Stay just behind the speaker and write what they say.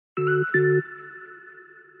Hi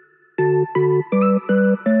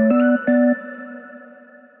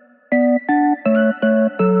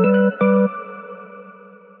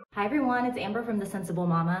everyone, it's Amber from The Sensible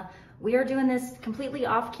Mama. We are doing this completely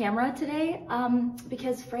off camera today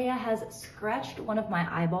because Freya has scratched one of my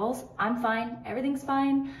eyeballs. I'm fine, everything's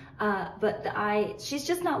fine, but the eye, she's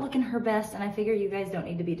just not looking her best, and I figure you guys don't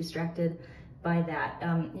need to be distracted by that.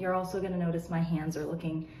 You're also gonna notice my hands are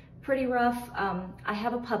looking pretty rough. I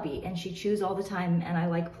have a puppy and she chews all the time and I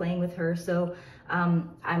like playing with her, so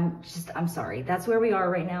I'm sorry. That's where we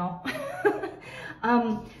are right now.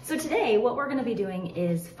 So today what we're gonna be doing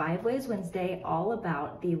is 5 Ways Wednesday, all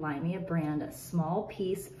about the LYMIA brand small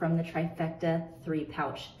piece from the Trifecta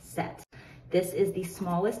 3-pouch set. This is the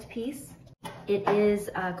smallest piece. It is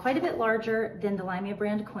quite a bit larger than the LYMIA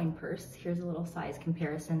brand coin purse. Here's a little size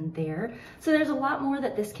comparison there. So there's a lot more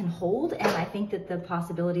that this can hold, and I think that the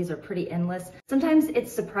possibilities are pretty endless. Sometimes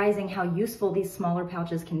it's surprising how useful these smaller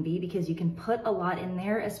pouches can be because you can put a lot in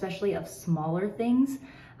there, especially of smaller things.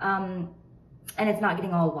 And it's not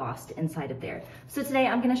getting all lost inside of there. So today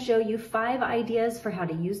I'm gonna show you 5 ideas for how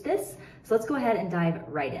to use this. So let's go ahead and dive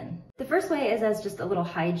right in. The first way is as just a little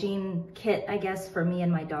hygiene kit, I guess, for me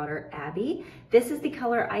and my daughter, Abby. This is the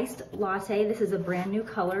color Iced Latte. This is a brand new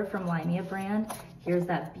color from LYMIA brand. Here's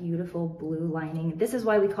that beautiful blue lining. This is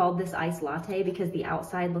why we called this Iced Latte, because the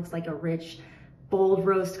outside looks like a rich, bold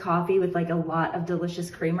roast coffee with like a lot of delicious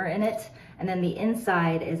creamer in it. And then the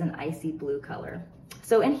inside is an icy blue color.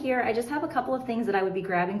 So in here, I just have a couple of things that I would be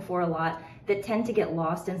grabbing for a lot that tend to get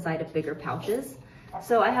lost inside of bigger pouches.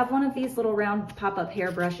 So I have one of these little round pop-up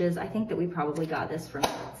hair brushes. I think that we probably got this from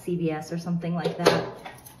CVS or something like that.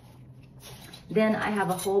 Then I have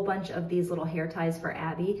a whole bunch of these little hair ties for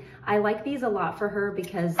Abby. I like these a lot for her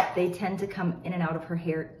because they tend to come in and out of her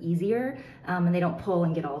hair easier, and they don't pull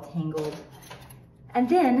and get all tangled. And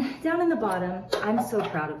then down in the bottom, I'm so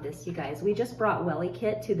proud of this, you guys. We just brought Welly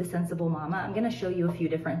Kit to The Sensible Mama. I'm gonna show you a few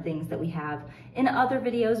different things that we have in other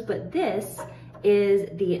videos, but this is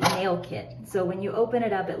the nail kit. So when you open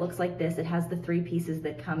it up, it looks like this. It has the 3 pieces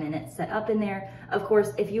that come in it set up in there. Of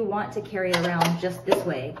course, if you want to carry it around just this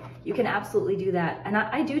way, you can absolutely do that. And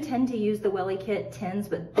I do tend to use the Welly Kit tins,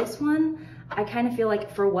 but this one, I kind of feel like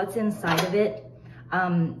for what's inside of it,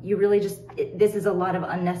 you really this is a lot of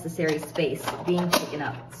unnecessary space being taken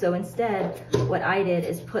up. So instead, what I did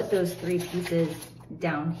is put those 3 pieces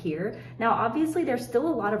down here. Now, obviously there's still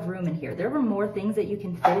a lot of room in here. There were more things that you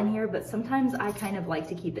can fit in here, but sometimes I kind of like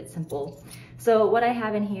to keep it simple. So what I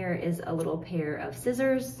have in here is a little pair of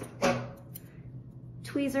scissors,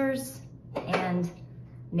 tweezers, and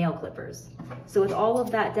nail clippers. So with all of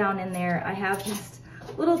that down in there, I have just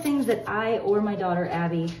little things that I or my daughter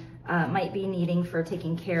Abby might be needing for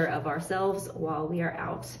taking care of ourselves while we are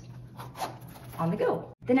out on the go.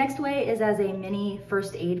 The next way is as a mini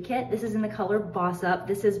first aid kit. This is in the color Boss Up.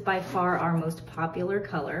 This is by far our most popular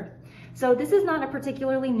color. So this is not a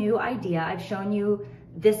particularly new idea. I've shown you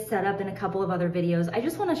this setup in a couple of other videos. I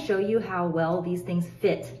just want to show you how well these things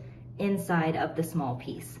fit inside of the small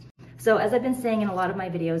piece. So as I've been saying in a lot of my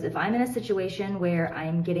videos, if I'm in a situation where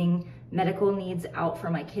I'm getting medical needs out for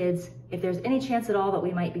my kids, if there's any chance at all that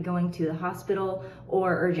we might be going to the hospital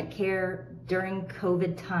or urgent care during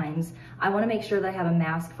COVID times, I want to make sure that I have a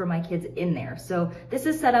mask for my kids in there. So this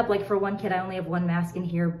is set up like for one kid, I only have 1 mask in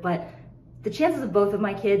here, but the chances of both of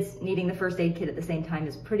my kids needing the first aid kit at the same time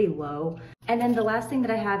is pretty low. And then the last thing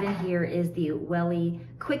that I have in here is the Welly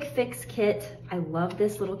Quick Fix Kit. I love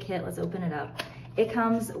this little kit. Let's open it up. It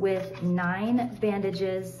comes with 9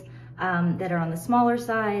 bandages that are on the smaller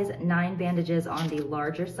size, 9 bandages on the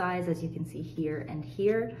larger size, as you can see here and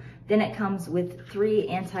here. Then it comes with 3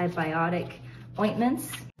 antibiotic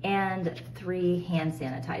ointments and 3 hand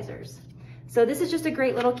sanitizers. So this is just a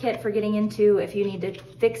great little kit for getting into if you need to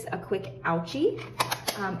fix a quick ouchie.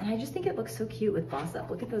 And I just think it looks so cute with Boss Up.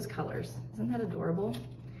 Look at those colors. Isn't that adorable?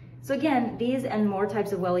 So again, these and more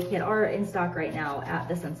types of Welly Kit are in stock right now at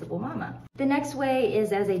The Sensible Mama. The next way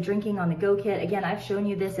is as a drinking on the go kit. Again, I've shown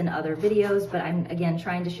you this in other videos, but I'm again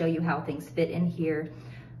trying to show you how things fit in here.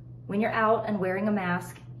 When you're out and wearing a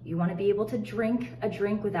mask, you want to be able to drink a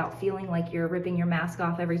drink without feeling like you're ripping your mask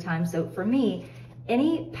off every time. So for me,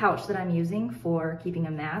 any pouch that I'm using for keeping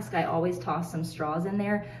a mask, I always toss some straws in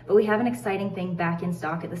there, but we have an exciting thing back in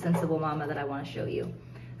stock at The Sensible Mama that I want to show you.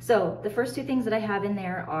 So the first 2 things that I have in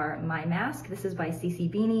there are my mask. This is by CC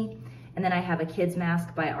Beanie. And then I have a kid's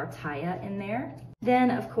mask by Artaya in there.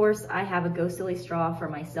 Then, of course, I have a Go Silly straw for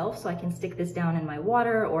myself, so I can stick this down in my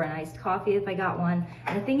water or an iced coffee if I got one.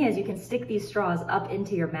 And the thing is, you can stick these straws up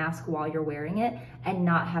into your mask while you're wearing it and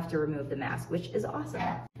not have to remove the mask, which is awesome.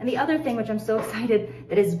 And the other thing, which I'm so excited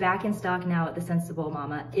that is back in stock now at the Sensible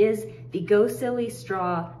Mama, is the Go Silly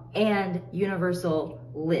straw and universal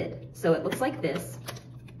lid. So it looks like this.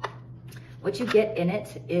 What you get in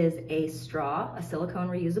it is a straw, a silicone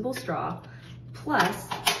reusable straw, plus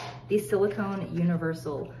the silicone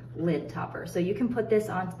universal lid topper. So you can put this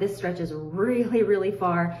on, this stretches really, really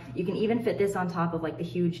far. You can even fit this on top of like the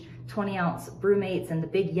huge 20-ounce Brewmates and the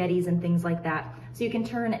big Yetis and things like that. So you can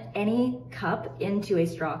turn any cup into a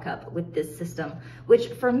straw cup with this system, which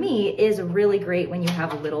for me is really great when you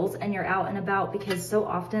have littles and you're out and about, because so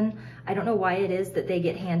often, I don't know why it is that they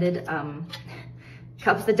get handed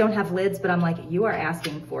cups that don't have lids, but I'm like, you are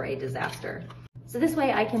asking for a disaster. So this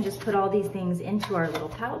way I can just put all these things into our little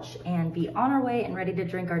pouch and be on our way and ready to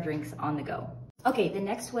drink our drinks on the go. Okay, the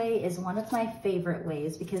next way is one of my favorite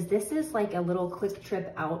ways, because this is like a little quick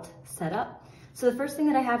trip out setup. So the first thing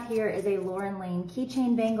that I have here is a Lauren Lane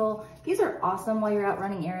keychain bangle. These are awesome while you're out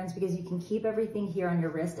running errands because you can keep everything here on your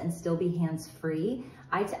wrist and still be hands-free.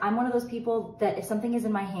 I'm one of those people that if something is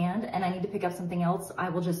in my hand and I need to pick up something else, I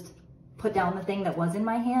will just put down the thing that was in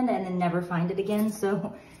my hand and then never find it again.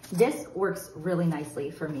 So this works really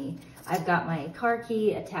nicely for me. I've got my car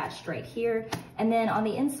key attached right here. And then on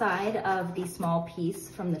the inside of the small piece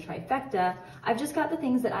from the Trifecta, I've just got the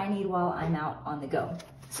things that I need while I'm out on the go.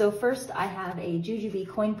 So first I have a Jujube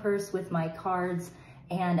coin purse with my cards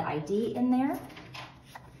and ID in there.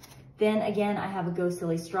 Then again, I have a Go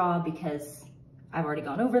Silly straw because I've already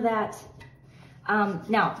gone over that.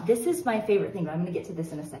 Now, this is my favorite thing, but I'm gonna get to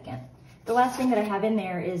this in a second. The last thing that I have in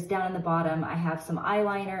there is down in the bottom, I have some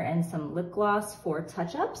eyeliner and some lip gloss for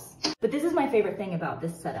touch-ups. But this is my favorite thing about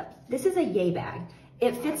this setup. This is a yay bag.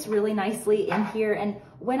 It fits really nicely in here, and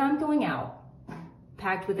when I'm going out,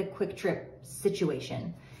 packed with a quick trip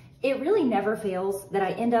situation, it really never fails that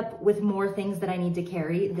I end up with more things that I need to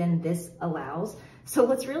carry than this allows. So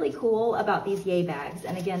what's really cool about these yay bags,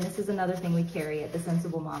 and again, this is another thing we carry at the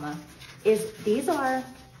Sensible Mama, is these are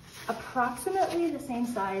approximately the same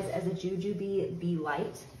size as a Jujube Be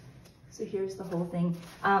Light. So here's the whole thing.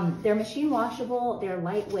 They're machine washable, they're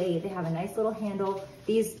lightweight, they have a nice little handle.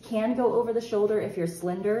 These can go over the shoulder if you're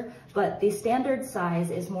slender, but the standard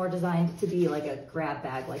size is more designed to be like a grab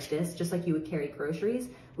bag like this, just like you would carry groceries.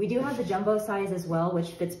 We do have the jumbo size as well, which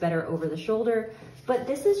fits better over the shoulder, but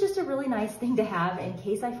this is just a really nice thing to have in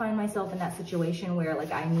case I find myself in that situation where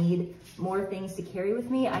like I need more things to carry with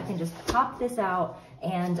me. I can just pop this out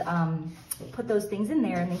and put those things in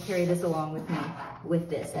there and then carry this along with me with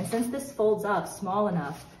this. And since this folds up small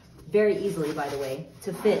enough, very easily by the way,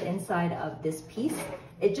 to fit inside of this piece,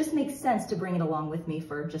 it just makes sense to bring it along with me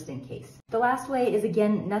for just in case. The last way is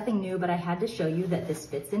again, nothing new, but I had to show you that this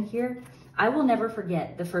fits in here. I will never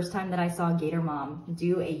forget the first time that I saw Gator Mom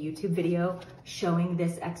do a YouTube video showing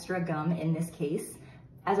this extra gum in this case.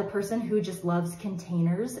 As a person who just loves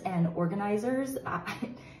containers and organizers, I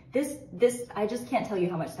just can't tell you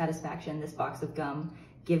how much satisfaction this box of gum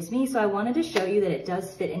gives me. So I wanted to show you that it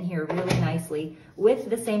does fit in here really nicely with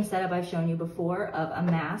the same setup I've shown you before of a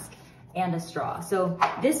mask and a straw. So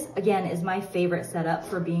this again is my favorite setup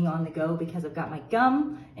for being on the go because I've got my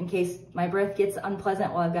gum in case my breath gets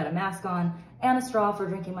unpleasant while I've got a mask on, and a straw for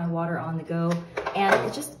drinking my water on the go. And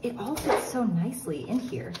it all fits so nicely in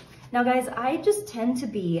here. Now guys, I just tend to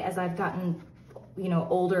be, as I've gotten,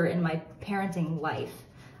 older in my parenting life,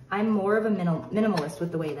 I'm more of a minimalist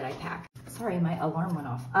with the way that I pack. Sorry, my alarm went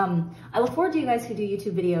off. I look forward to you guys who do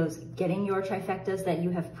YouTube videos getting your Trifectas that you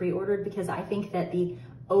have pre-ordered, because I think that the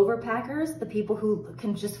overpackers, the people who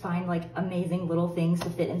can just find like amazing little things to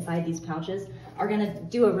fit inside these pouches, are gonna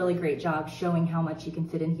do a really great job showing how much you can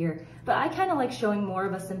fit in here. But I kind of like showing more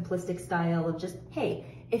of a simplistic style of just, hey,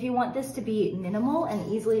 if you want this to be minimal and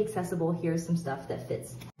easily accessible, here's some stuff that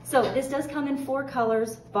fits. So this does come in 4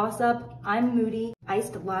 colors: Boss Up, I'm Moody,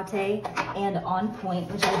 Iced Latte, and On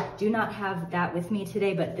Point, which I do not have that with me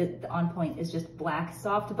today, but the On Point is just black,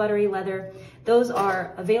 soft, buttery leather. Those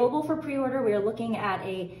are available for pre-order. We are looking at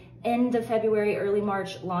a end of February, early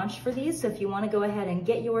March launch for these. So if you want to go ahead and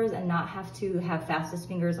get yours and not have to have fastest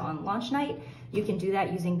fingers on launch night, you can do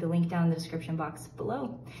that using the link down in the description box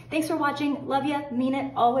below. Thanks for watching. Love ya, mean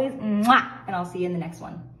it, always, mwah! And I'll see you in the next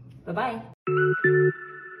one. Bye-bye.